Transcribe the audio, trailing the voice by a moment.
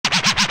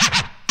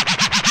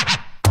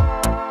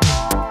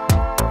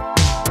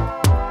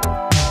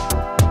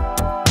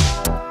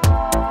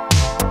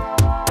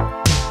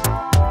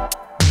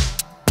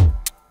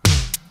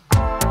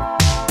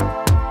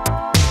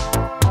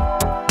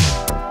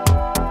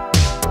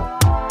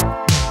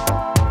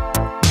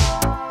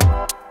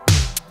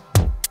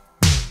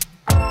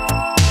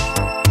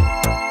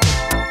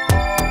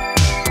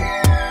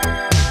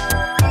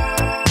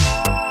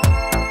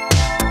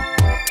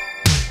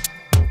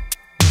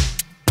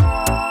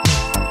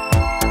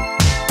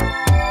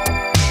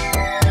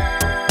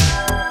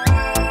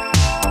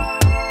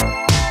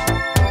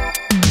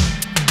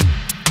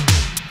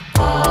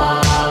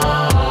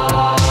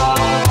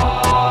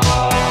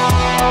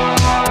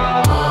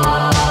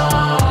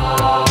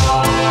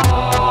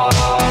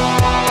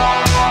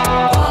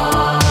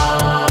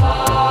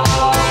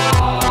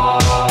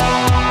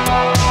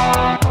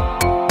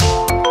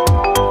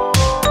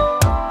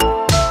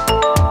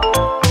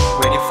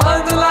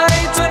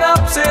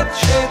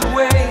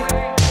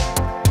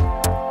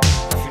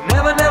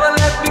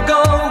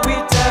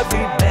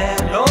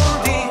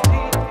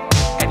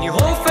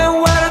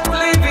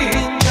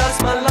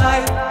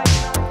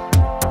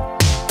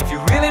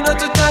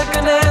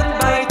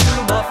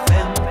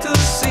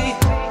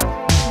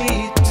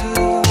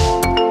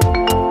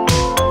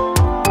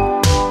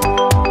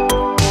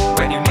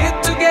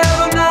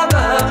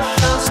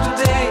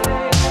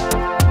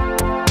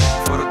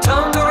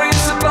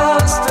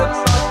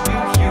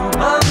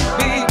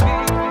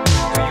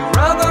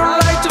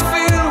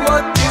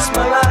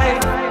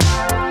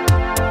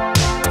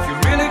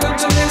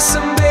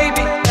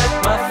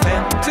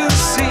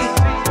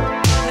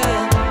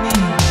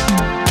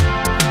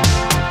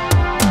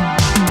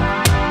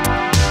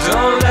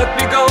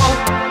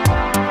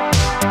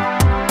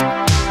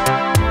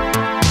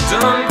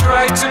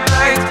cry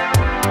tonight.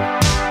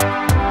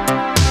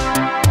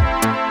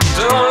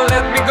 Don't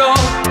let me go.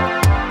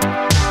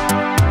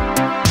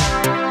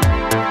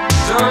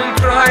 Don't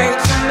cry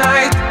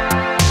tonight.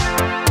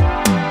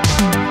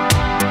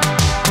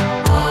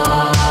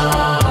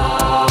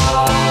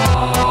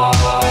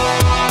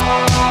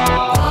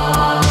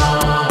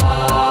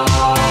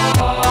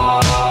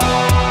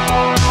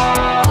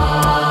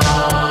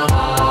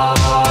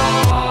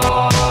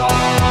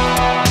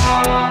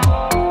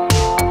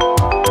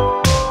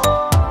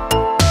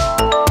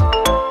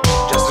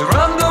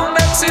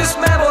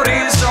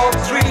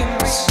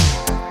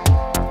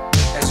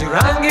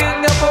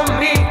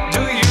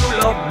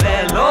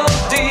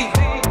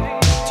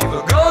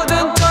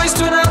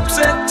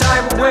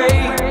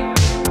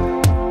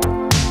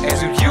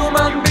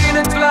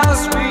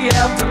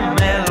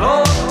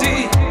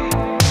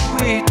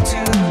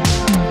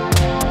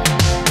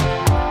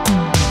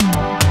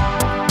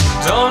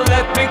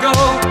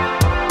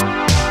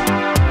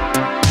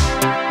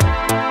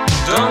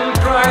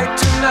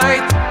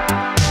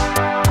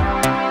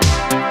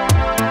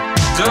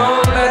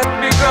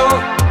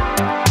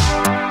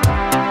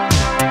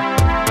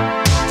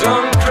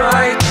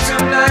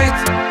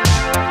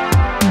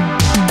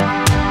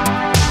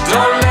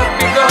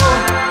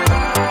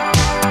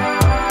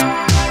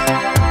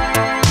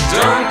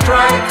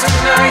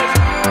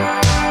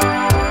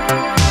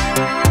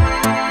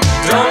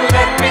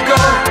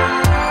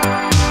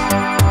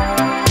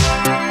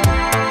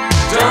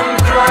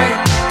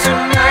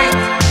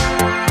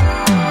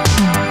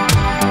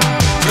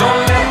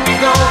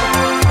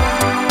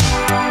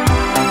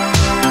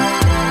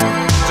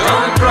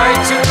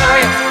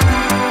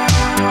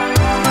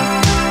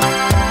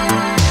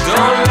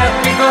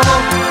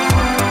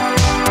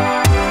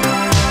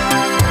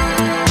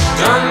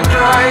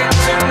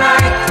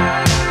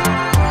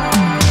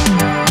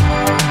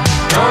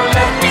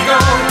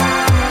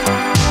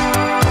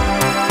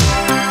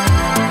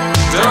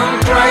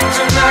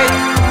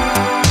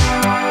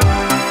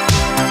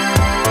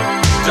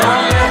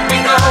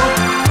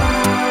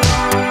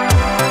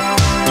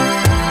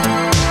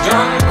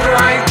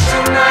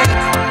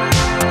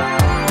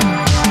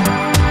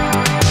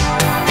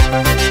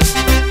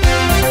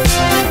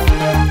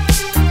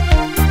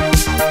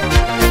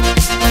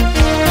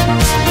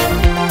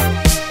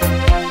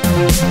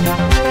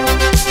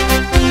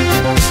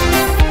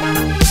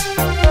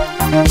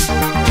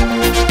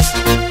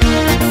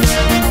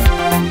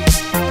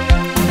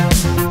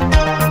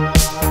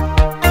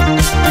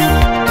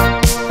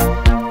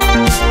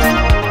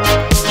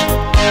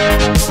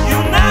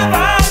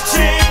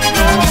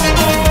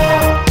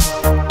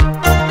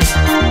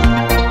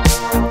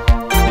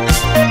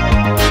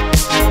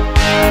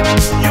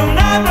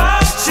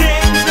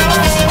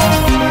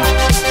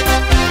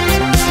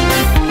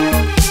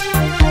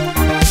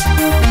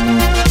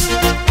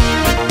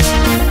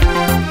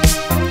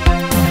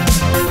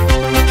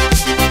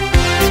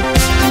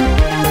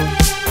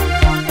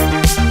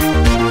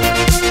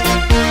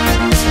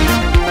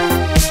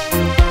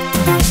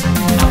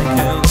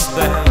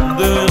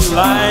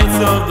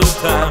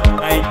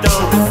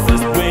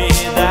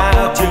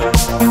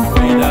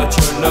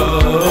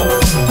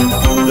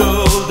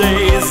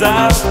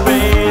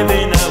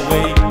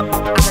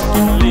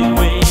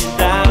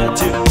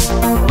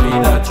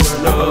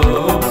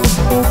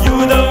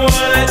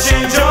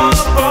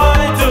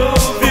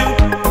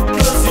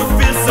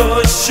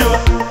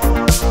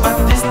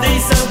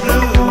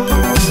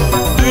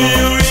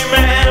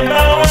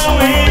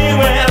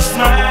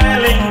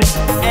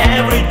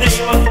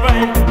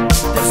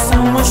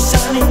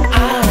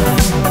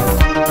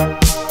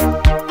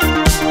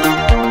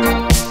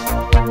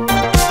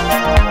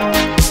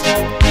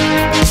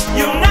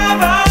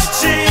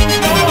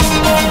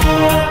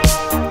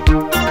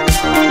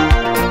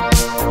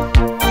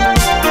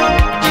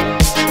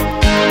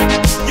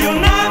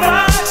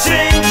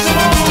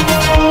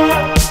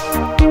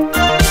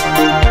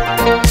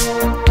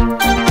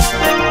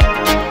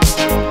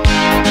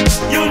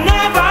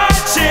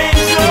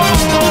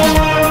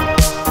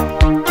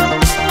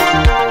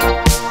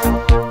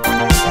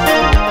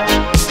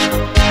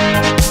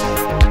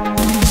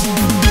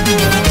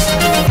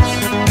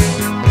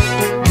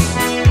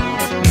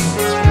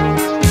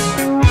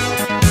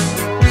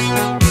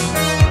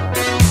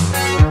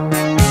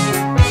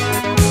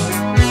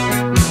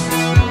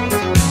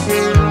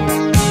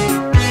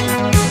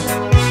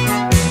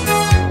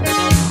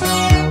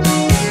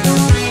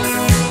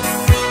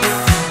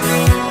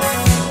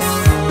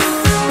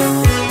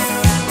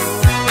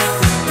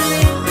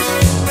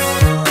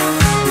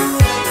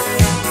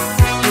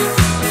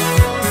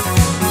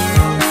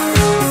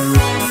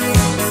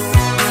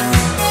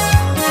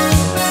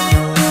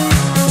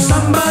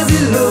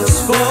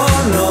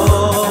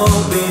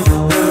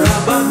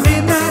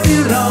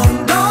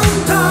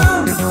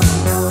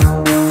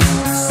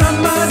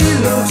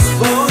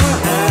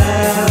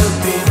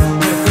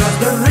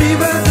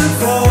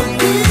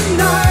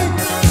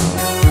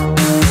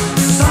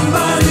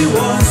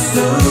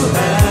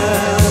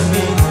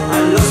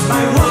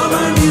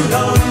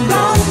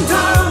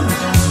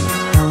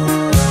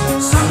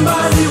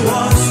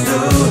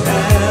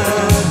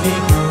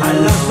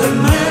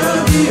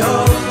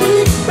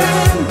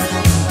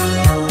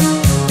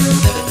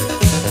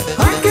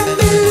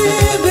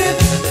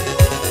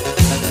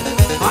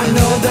 I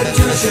know that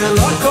you're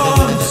Sherlock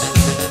Holmes.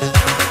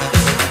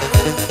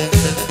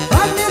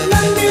 I need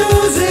my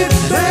music,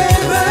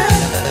 baby.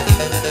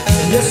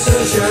 Yes,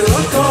 sir,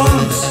 Sherlock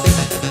Holmes.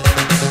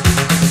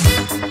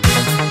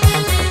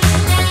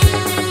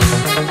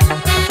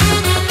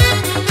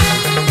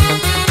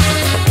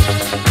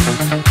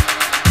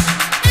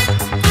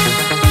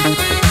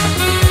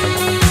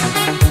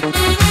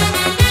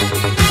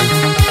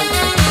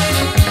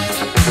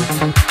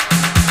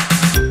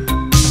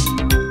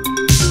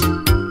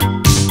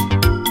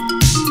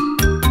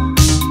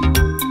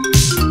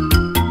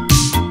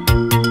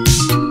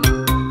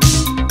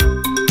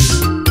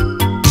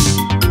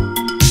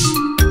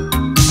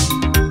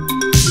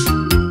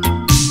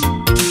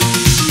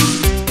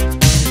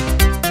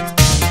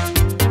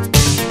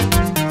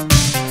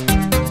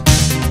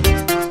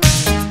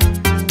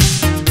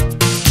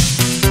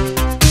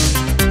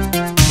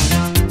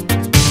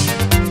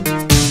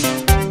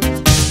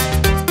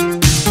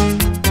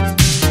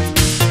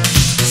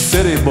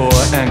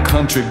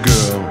 Country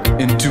girl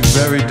in two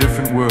very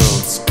different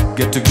worlds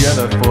get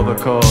together for the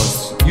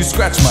cause. You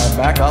scratch my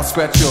back, I'll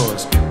scratch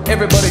yours.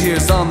 Everybody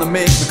here's on the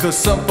make because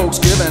some folks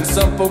give and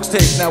some folks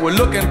take. Now we're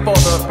looking for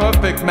the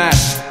perfect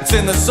match. It's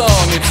in the song,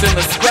 it's in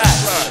the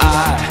scratch.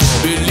 I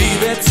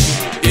believe it's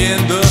in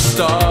the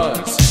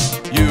stars.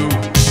 You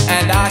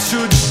and I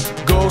should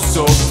go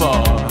so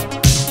far.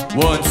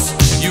 Once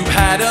you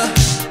had a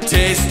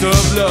taste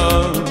of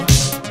love,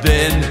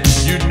 then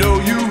you know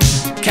you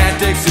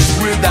can't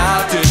exist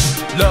without it.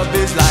 Love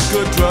is like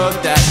a drug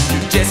that you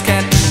just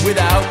can't do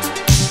without.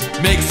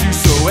 Makes you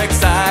so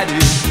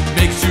excited,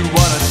 makes you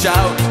wanna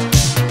shout.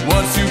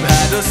 Once you've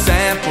had a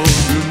sample,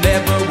 you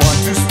never want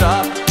to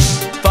stop.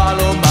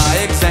 Follow my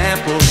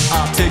example,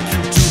 I'll take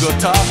you to the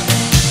top.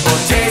 A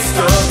taste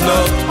of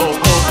love, oh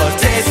oh, a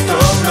taste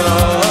of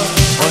love.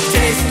 A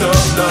taste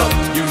of love,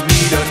 you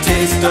need a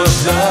taste of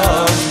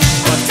love.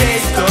 A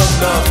taste of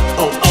love,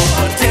 oh oh,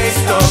 a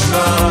taste of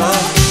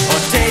love. A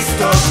taste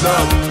of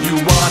love, you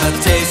want a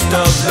taste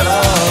of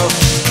love.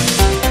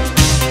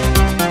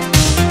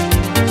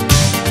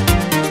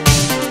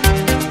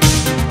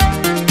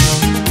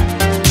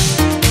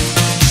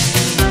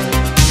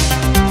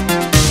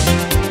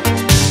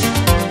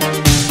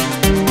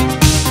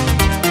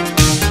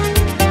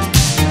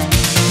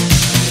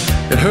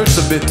 It hurts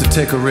a bit to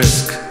take a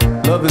risk.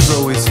 Love is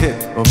always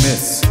hit or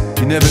miss.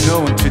 You never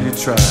know until you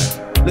try.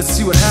 Let's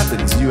see what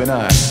happens, you and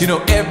I. You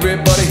know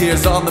everybody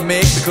here's on the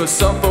make because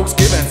some folks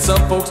give and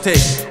some folks take.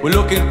 We're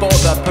looking for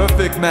that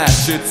perfect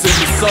match. It's in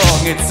the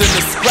song, it's in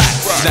the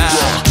scratch. Now,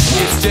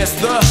 it's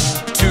just the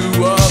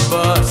two of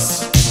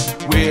us.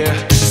 We're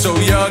so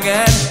young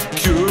and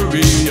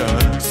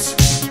curious.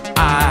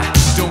 I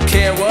don't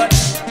care what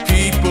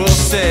people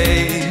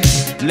say.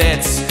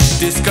 Let's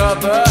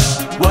discover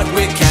what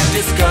we can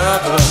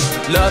discover.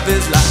 Love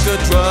is like a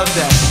drug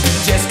that you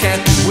just can't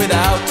do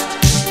without.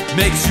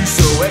 Makes you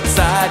so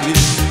excited,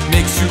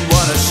 makes you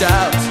wanna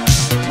shout.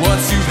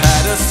 Once you've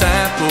had a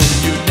sample,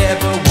 you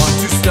never want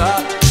to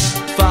stop.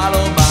 Follow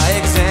my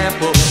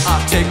example,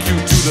 I'll take you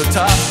to the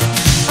top.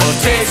 A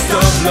taste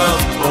of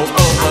love, oh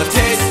oh, a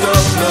taste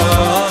of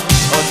love.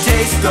 A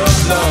taste of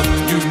love,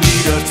 you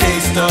need a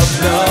taste of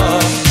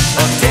love.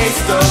 A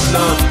taste of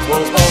love,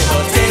 oh oh, a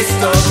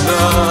taste of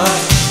love.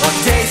 A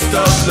taste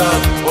of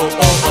love, oh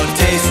oh, a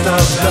taste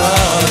of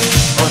love.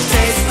 A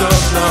taste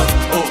of love,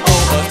 oh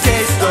oh, a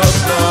taste of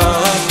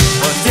love.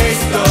 A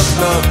taste of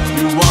love,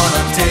 you want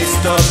a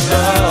taste of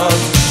love.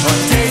 A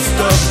taste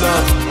of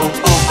love, oh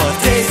oh, a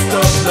taste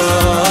of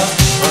love.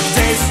 A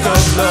taste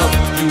of love,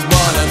 you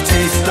want a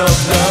taste of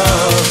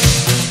love.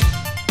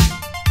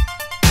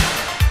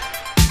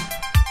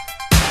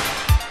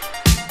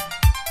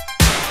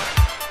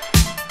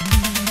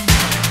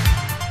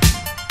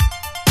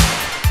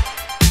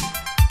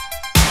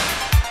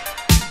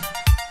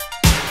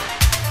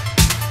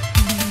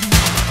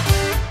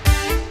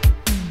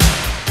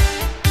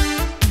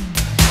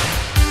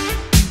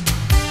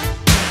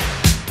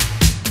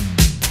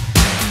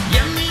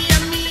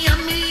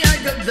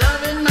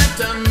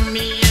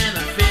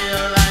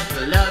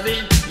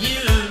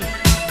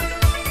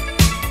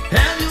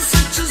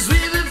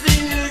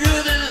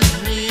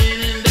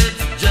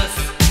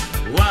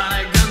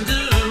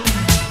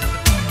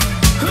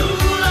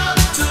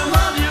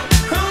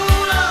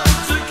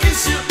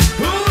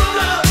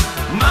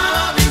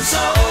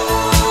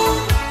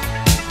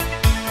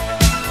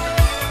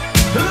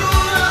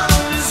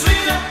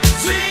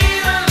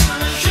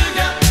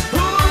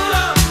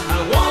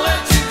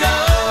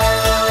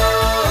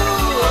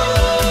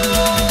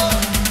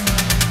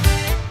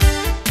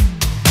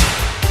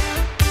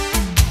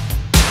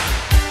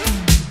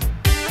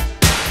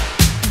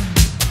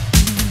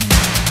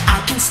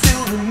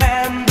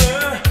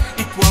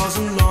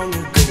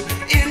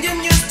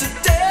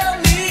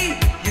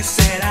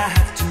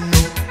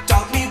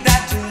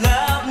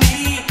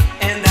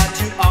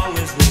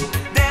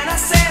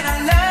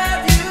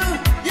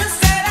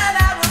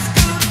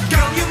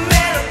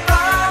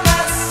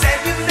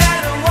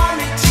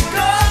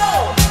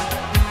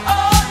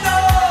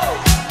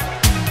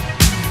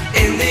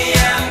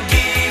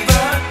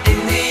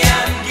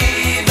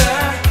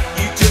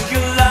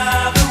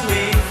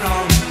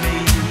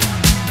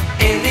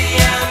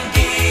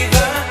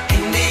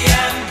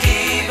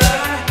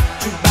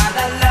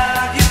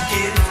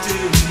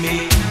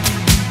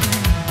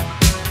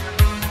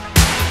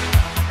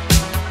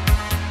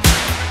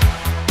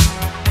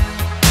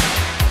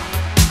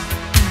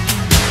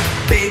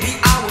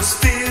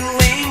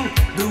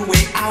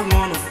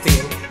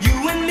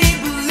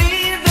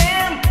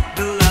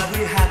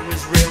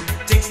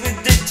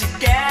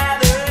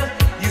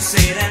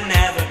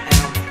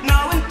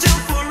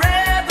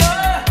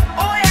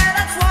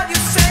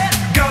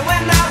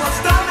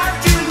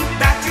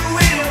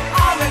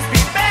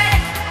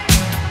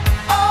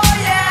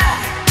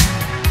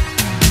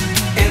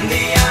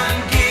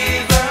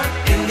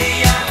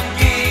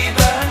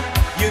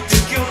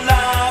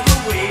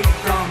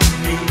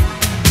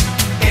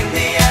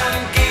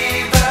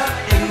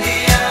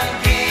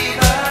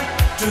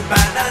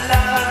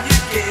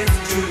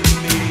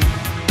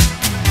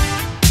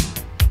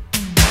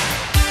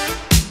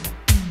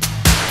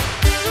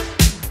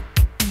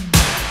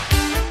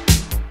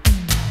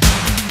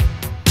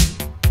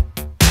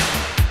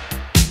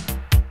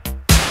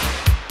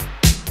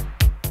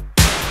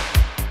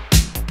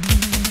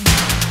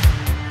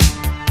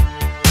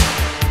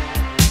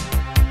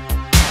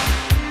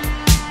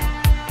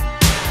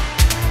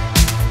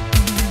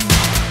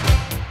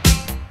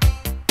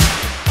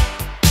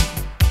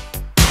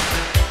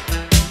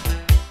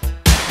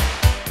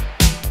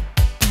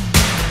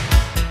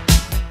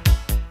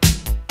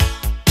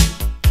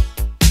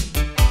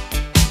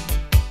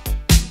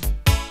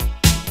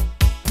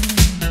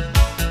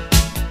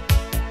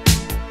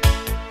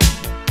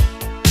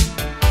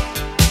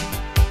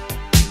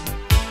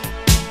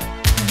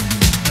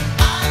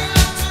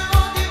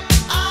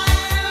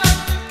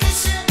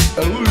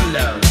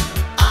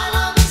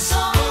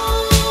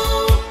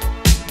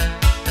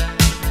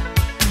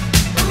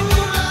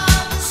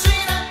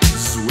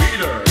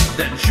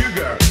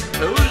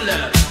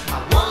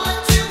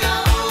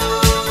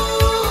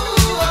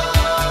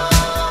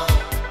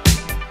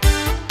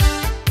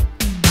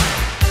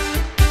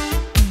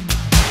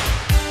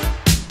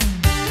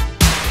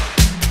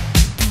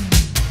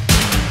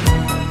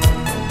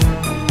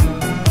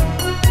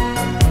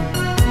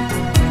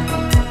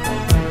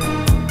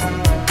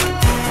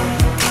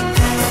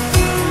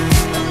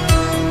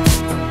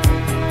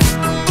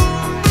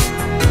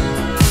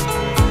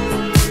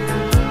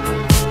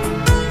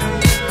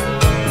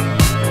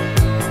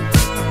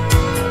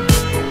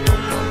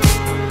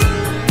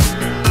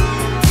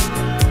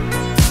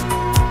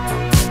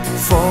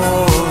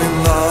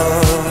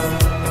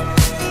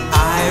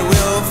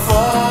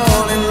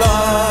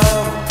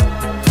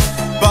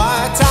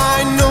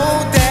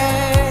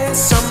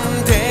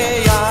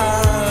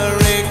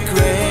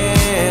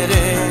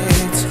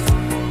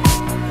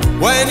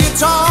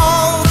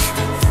 talk,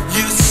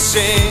 you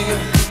sing.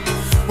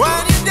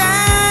 When you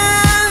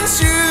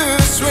dance, you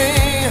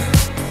swing.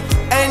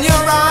 And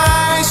your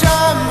eyes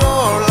are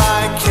more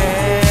like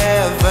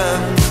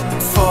heaven.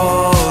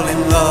 Fall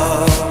in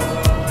love.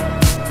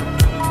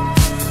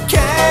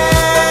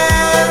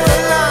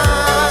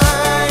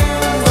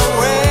 Caroline, don't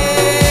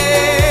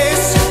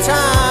waste your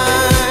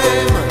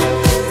time.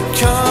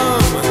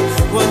 Come,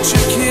 won't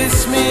you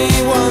kiss me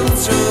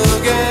once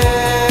again?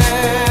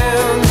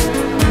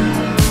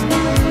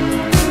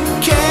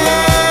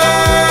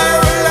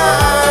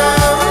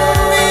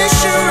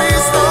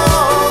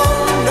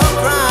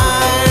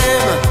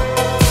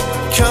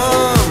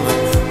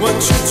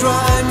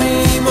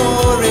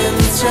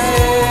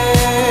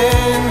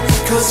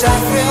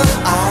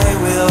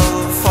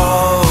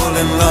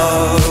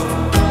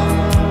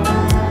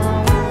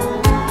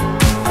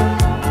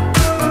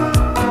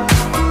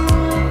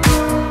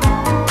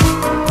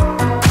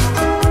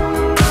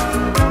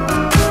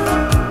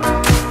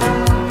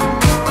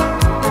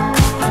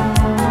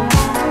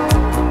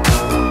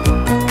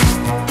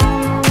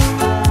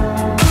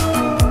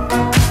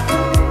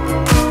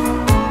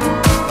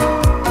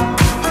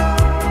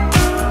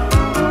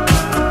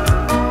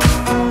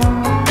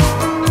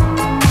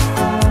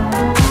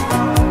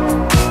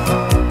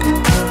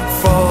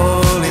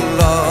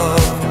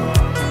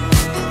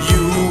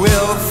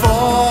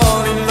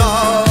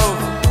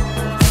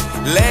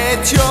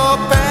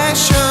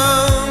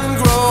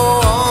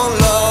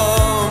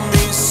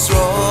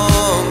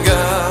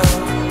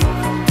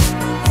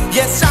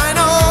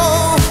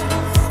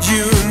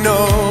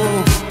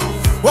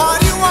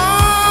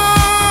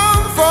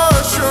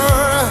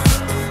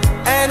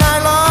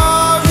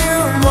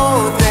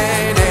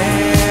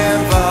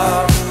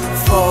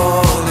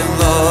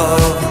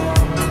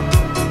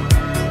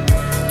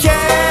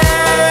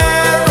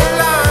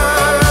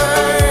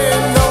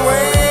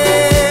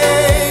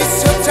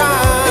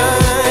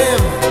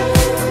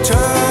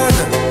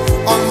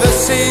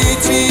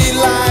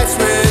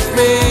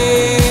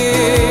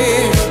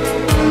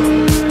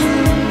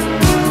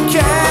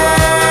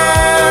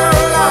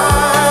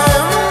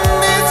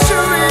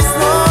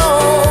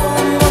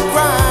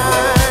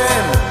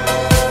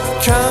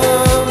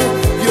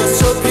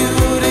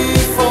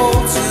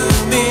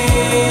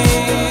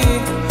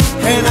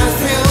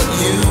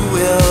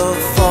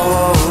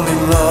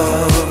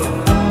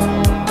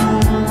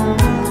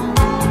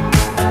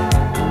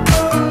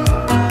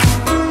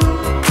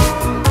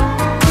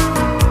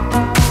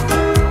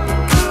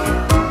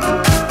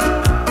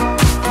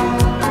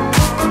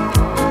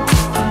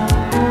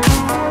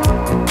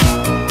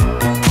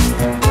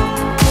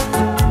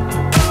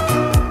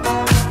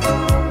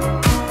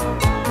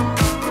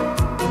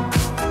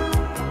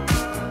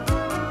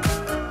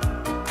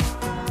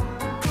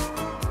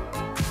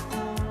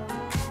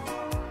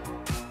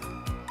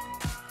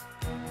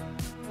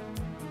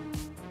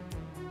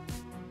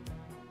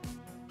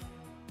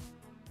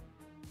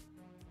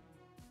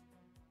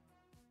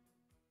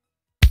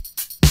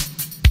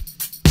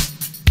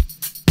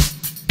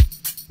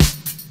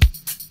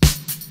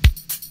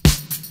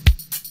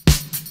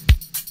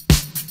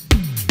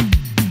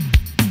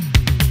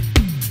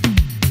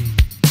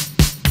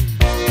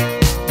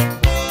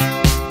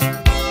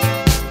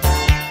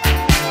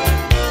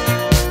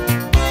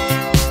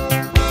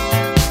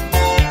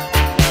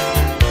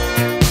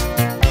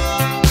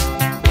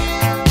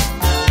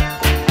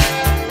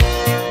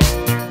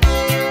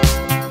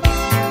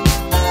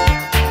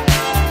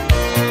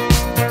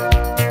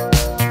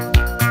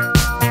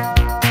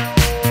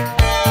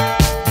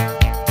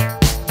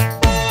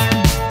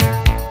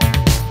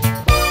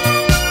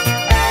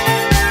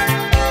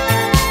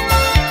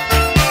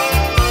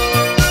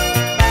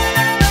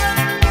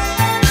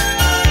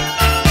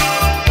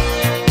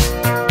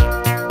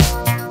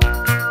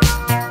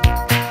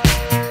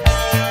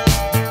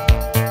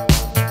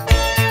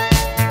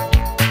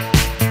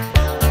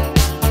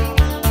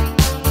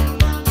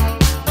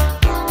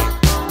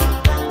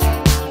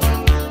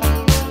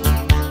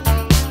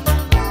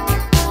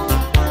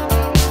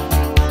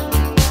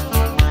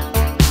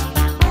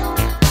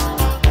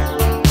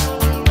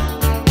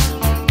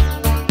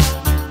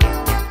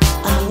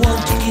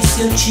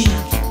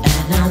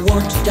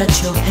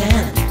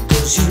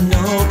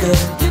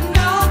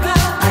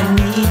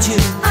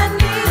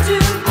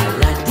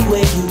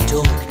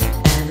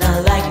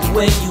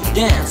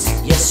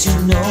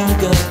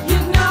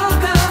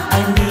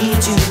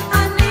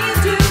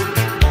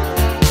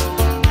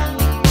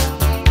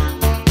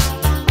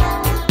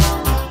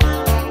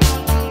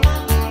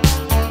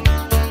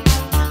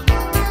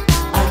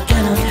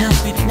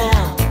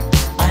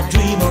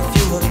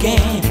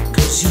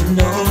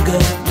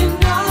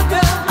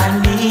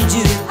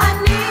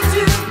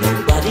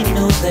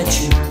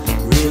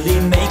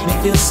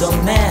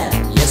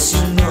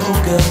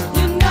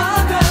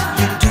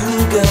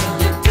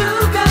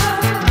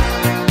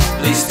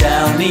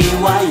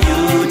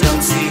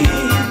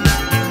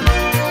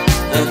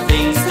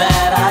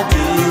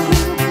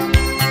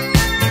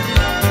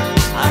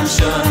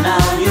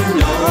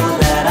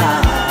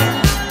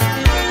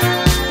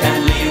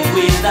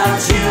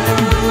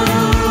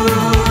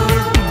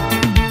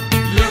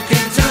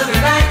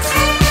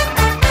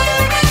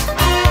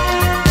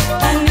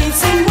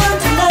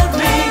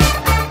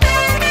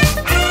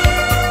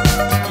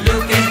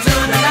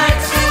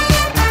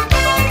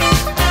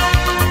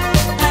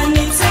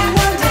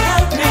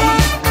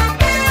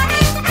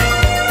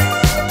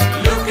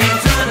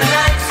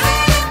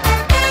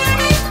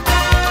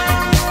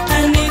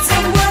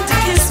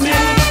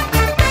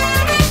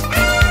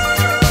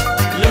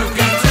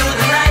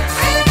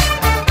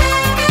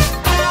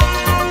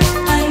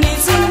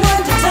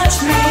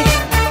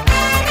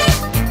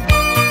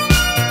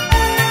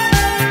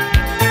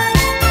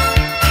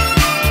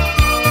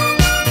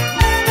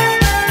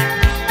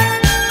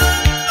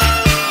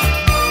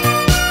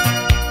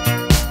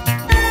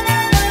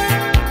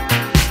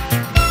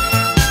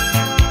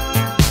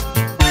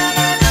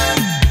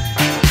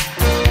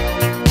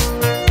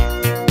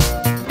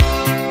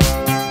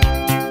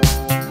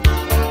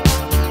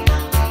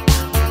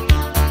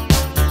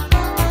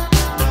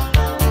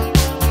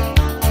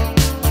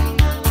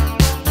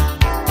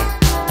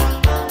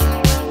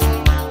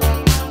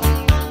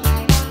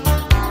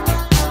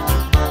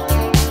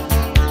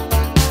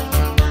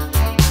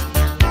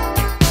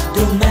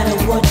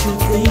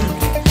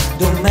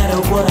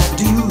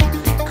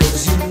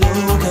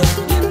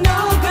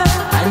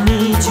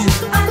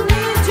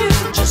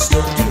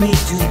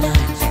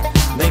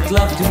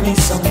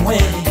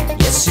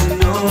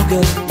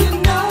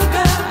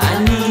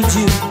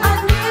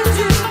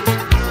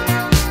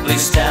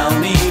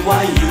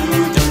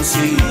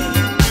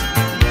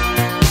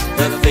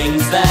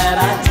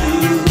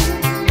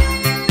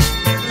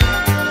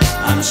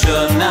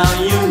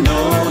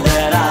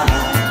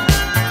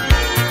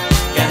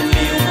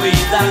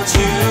 without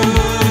you.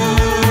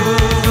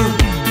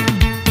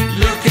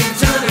 Look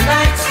into the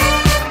night.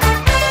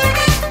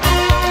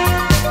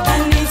 I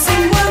need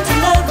someone to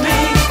love me.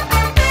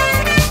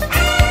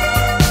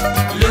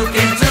 Look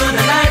into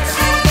the night.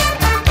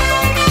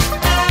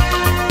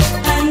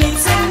 I need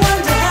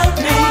someone to help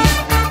me.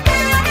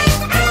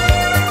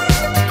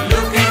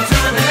 Look into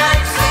the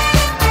night.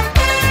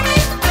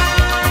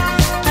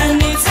 I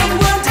need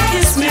someone to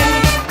kiss me.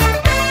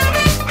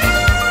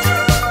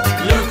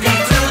 Look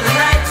into the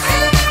night.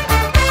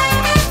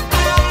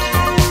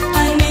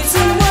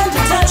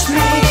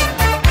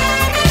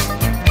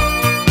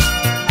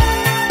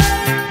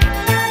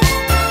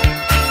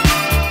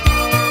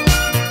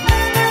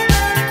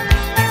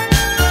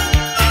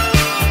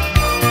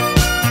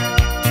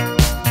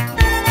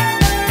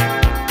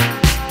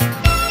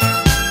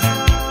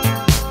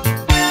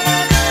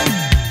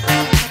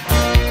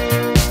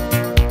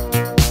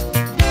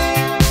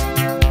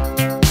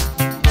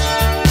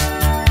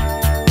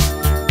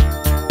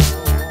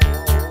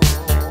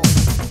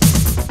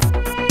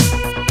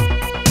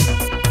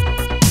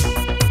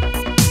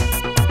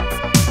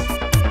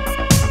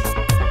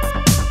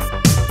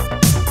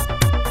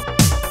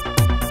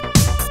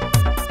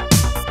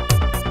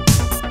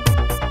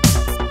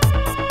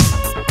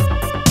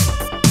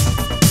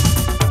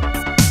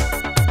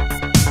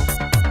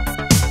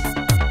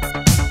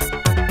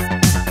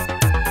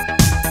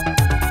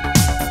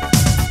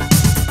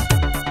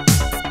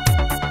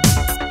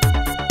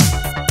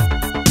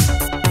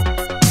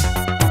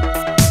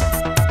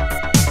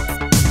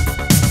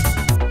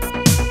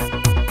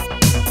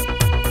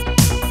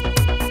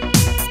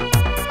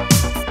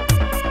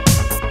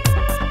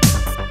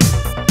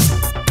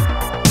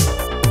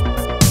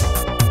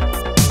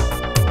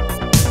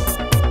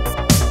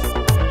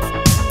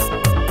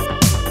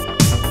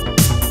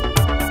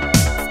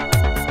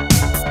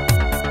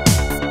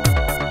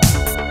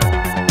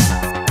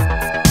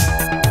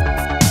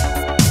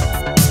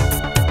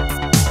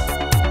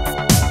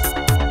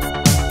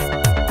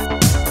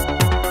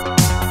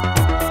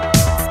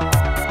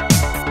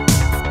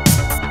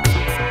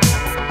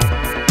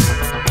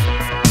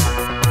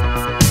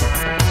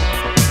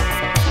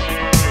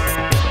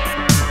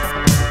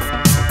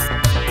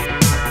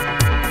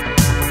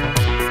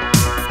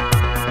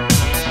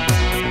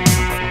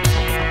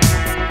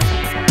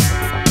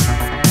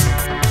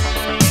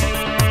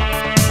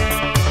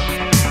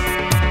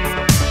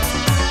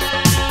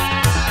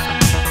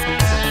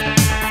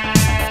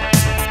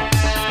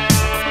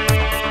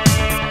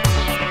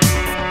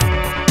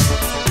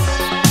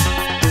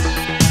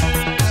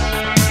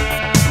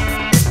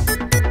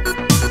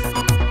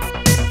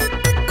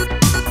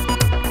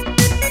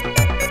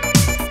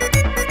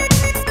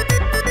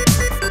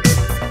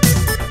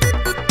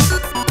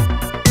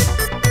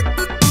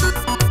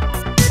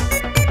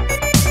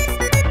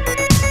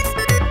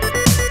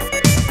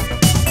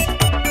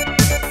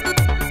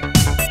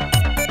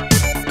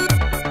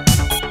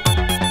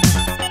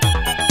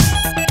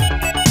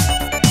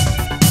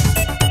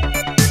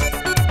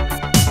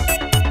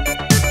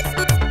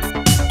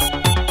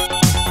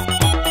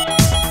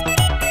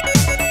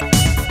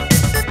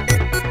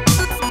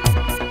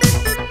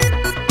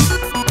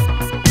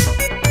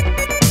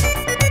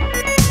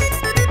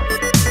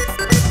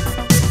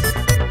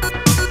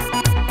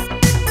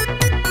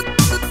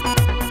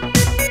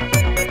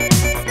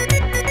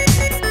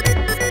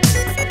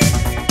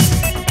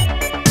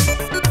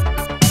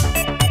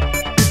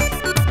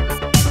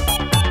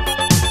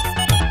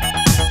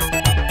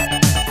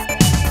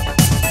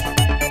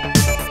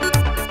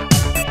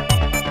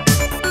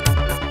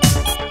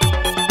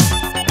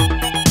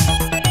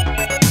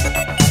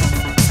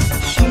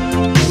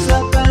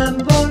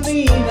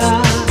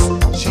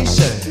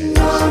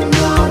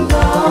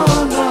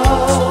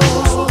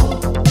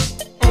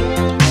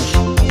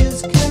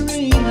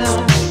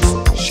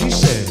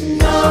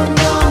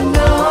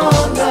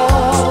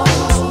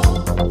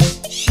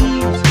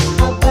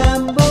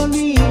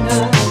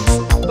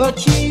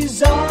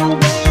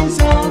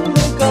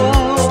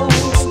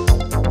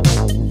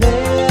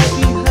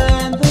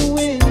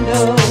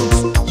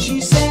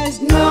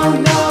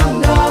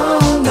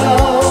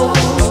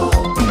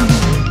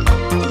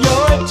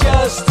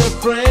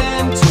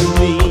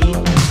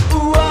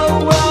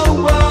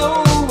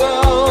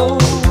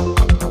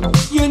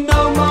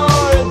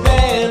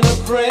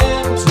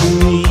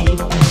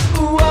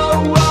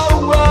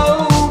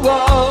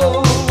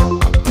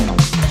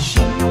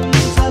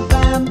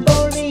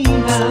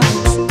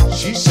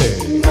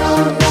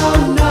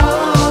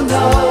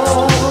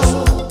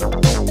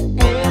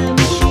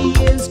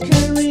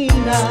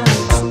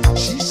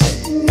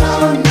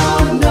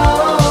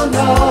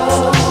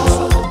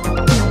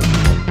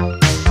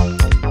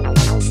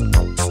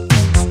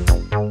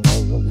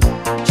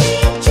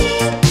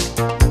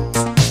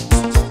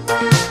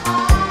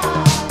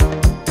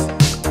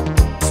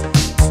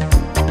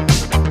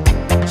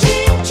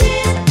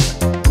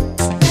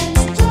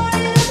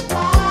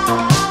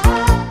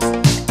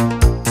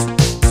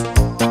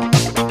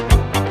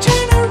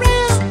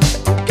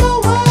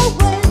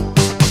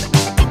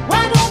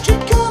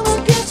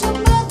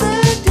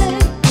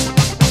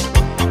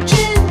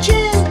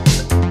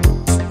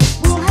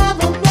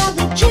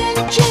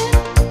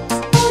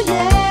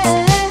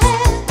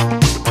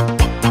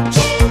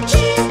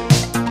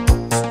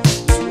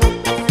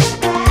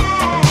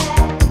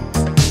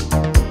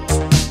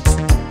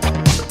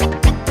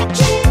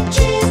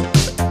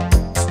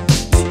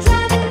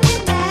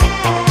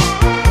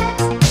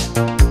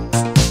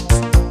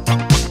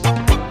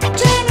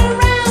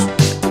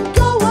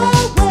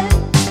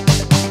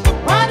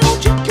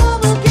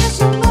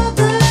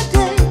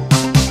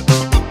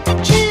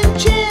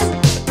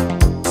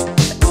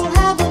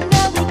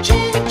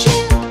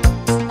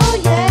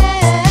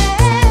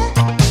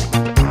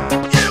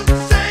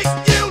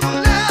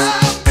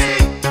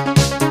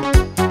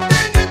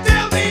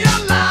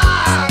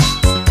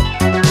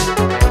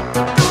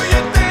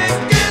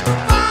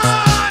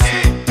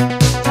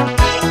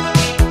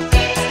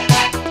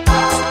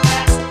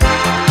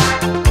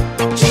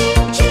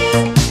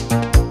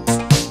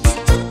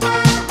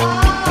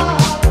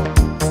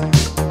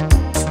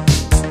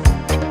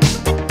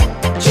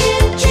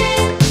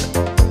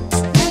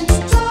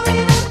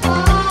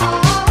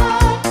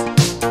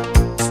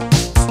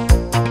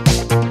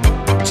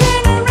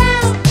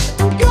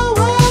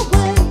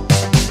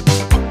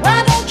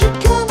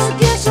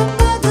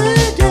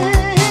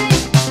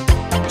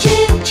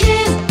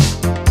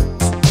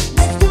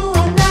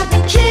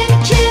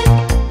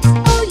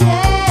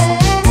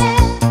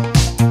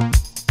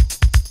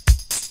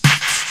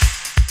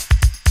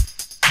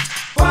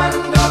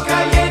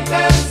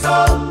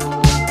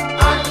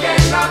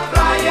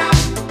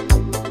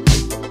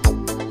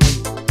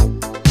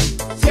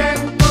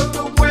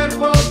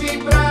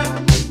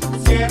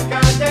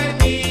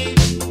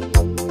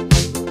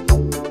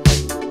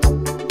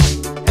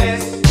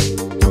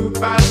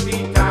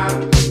 palpitar.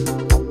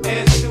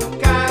 Es tu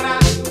cara,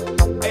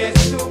 es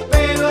tu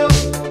pelo,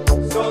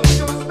 son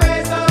tus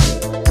besos,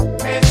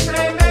 me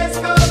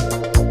estremezco.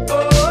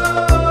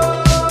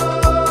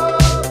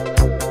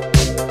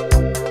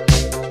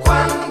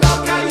 Cuando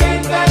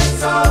calienta el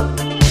sol,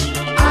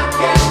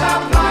 aquí en la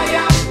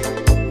playa,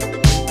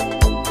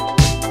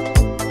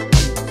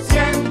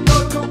 siento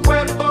tu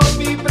cuerpo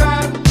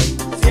vibrar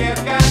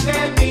cerca de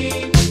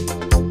mí.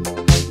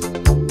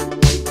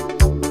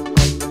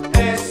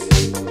 Es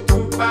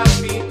tu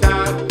palpitar.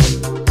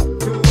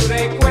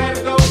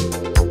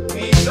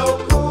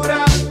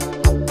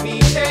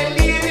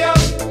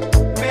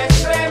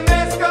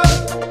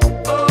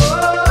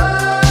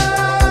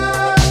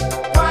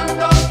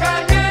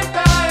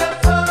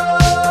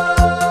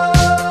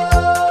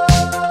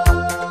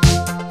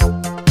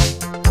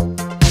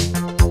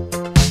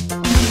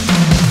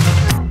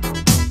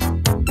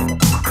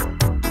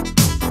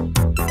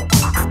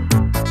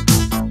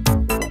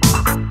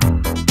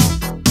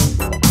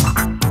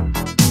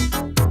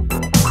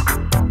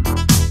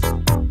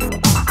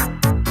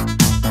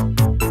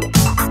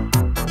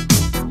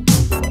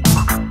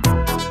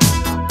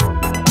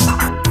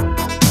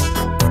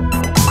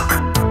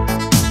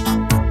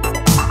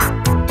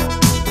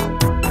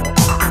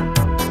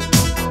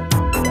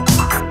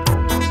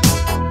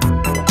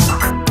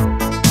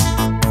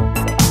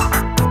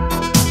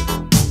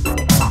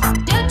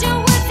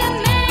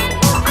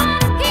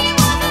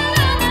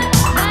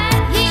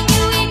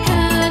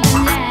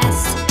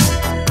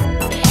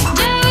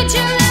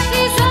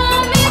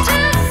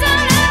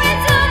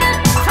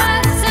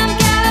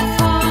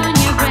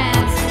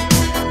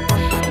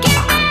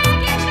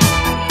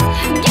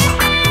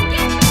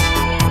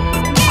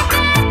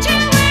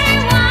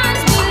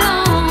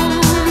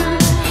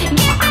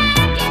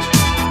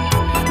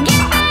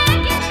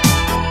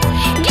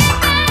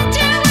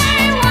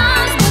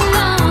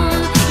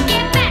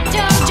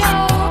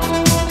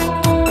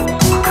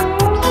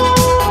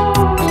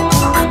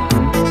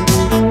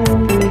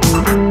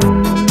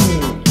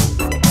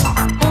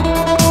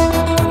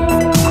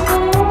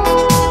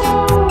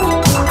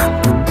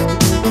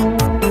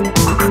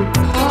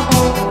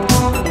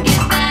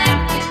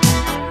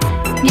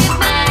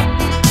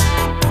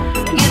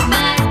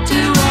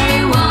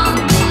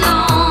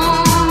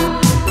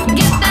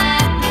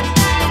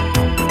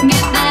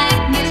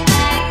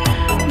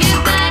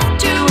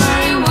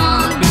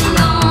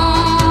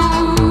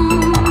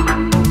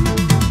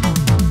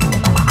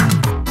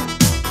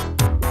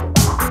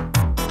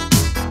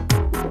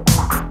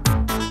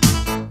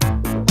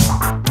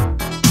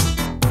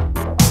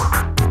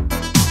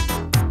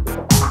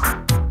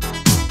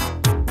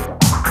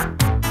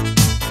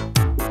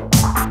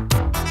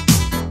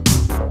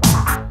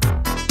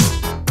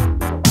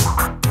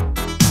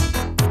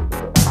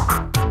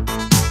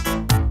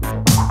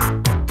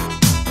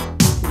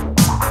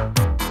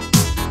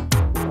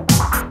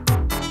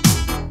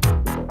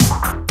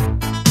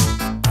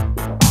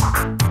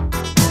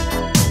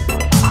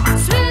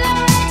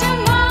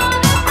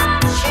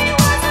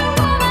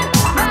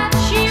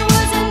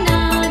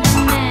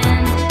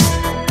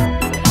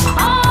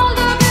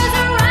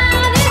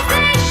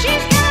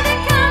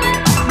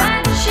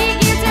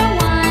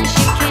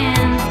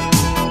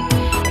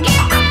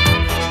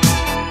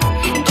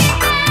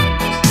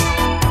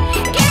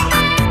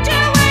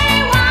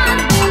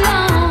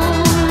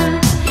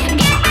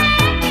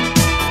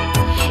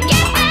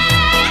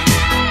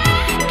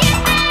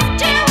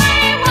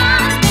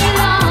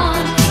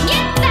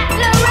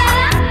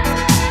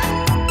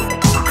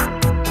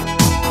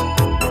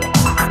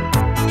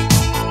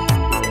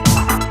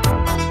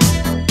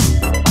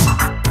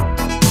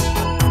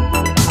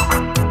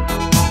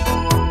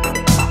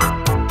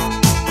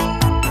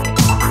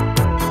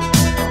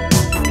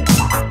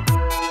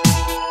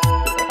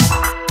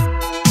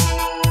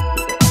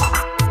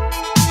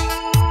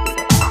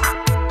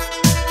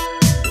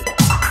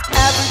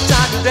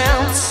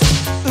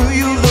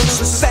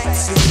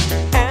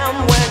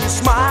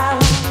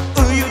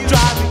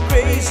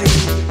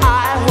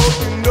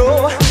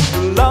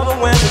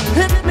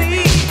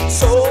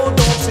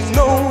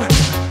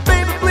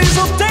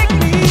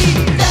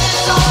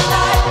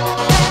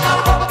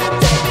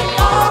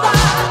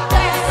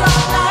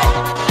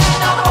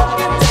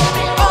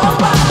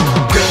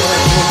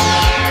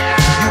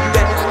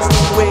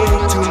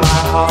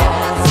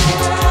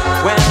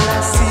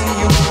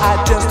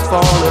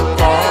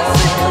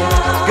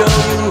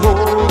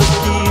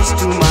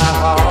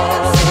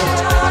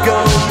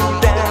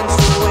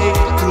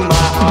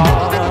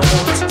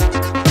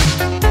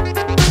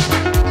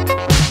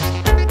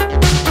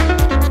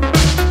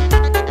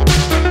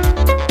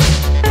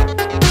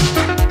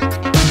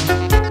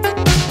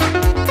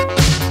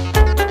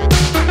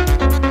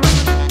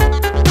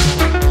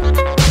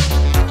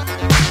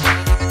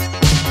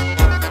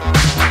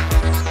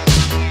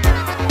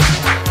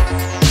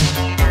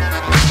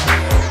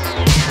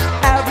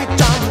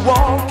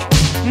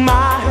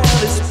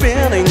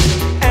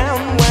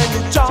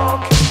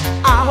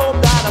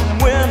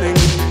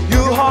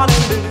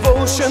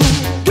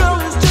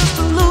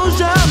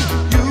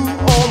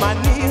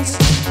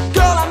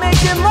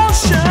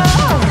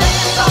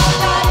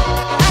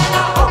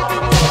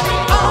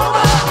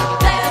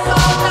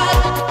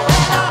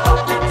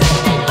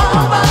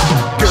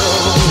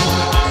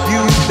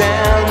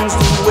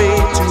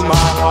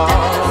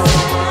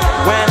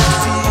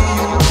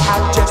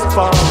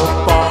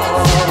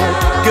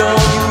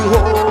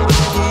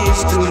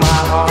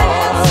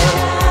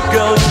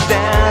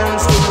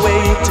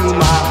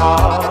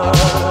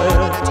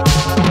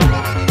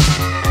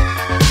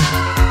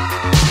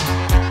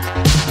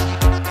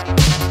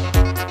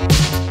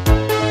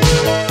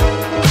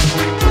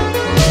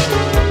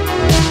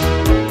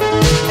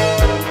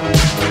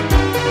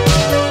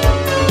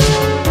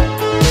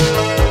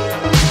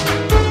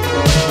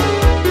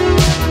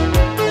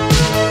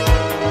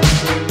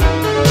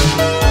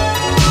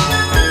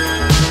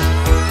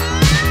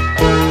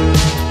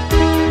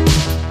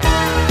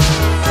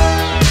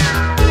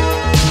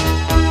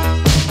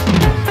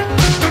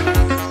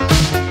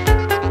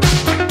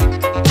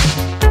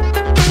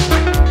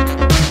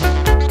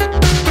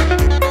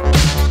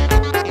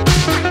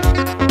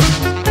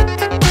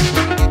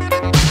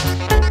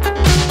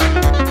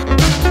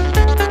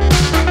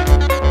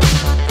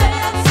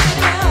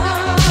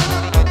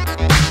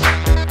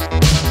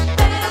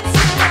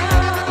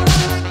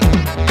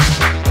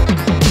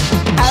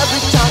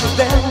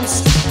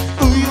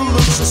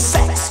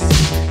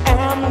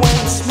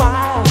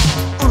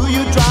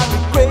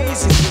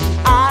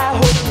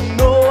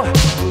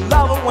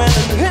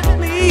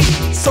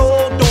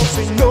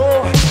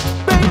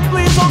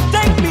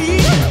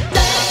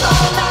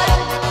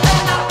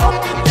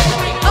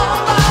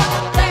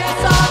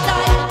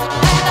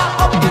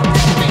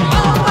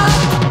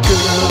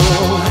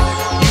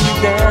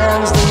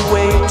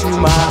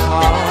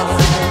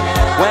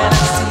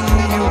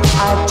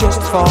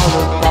 just fall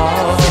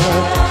apart.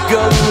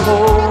 Girl, you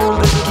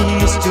hold the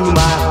keys to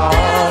my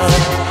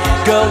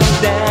heart. Girl,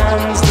 you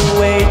dance the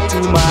way to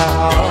my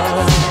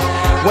heart.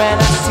 When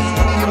I see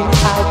you,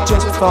 I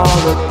just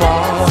fall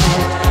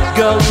apart.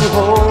 Girl, you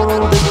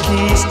hold the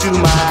keys to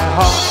my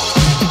heart.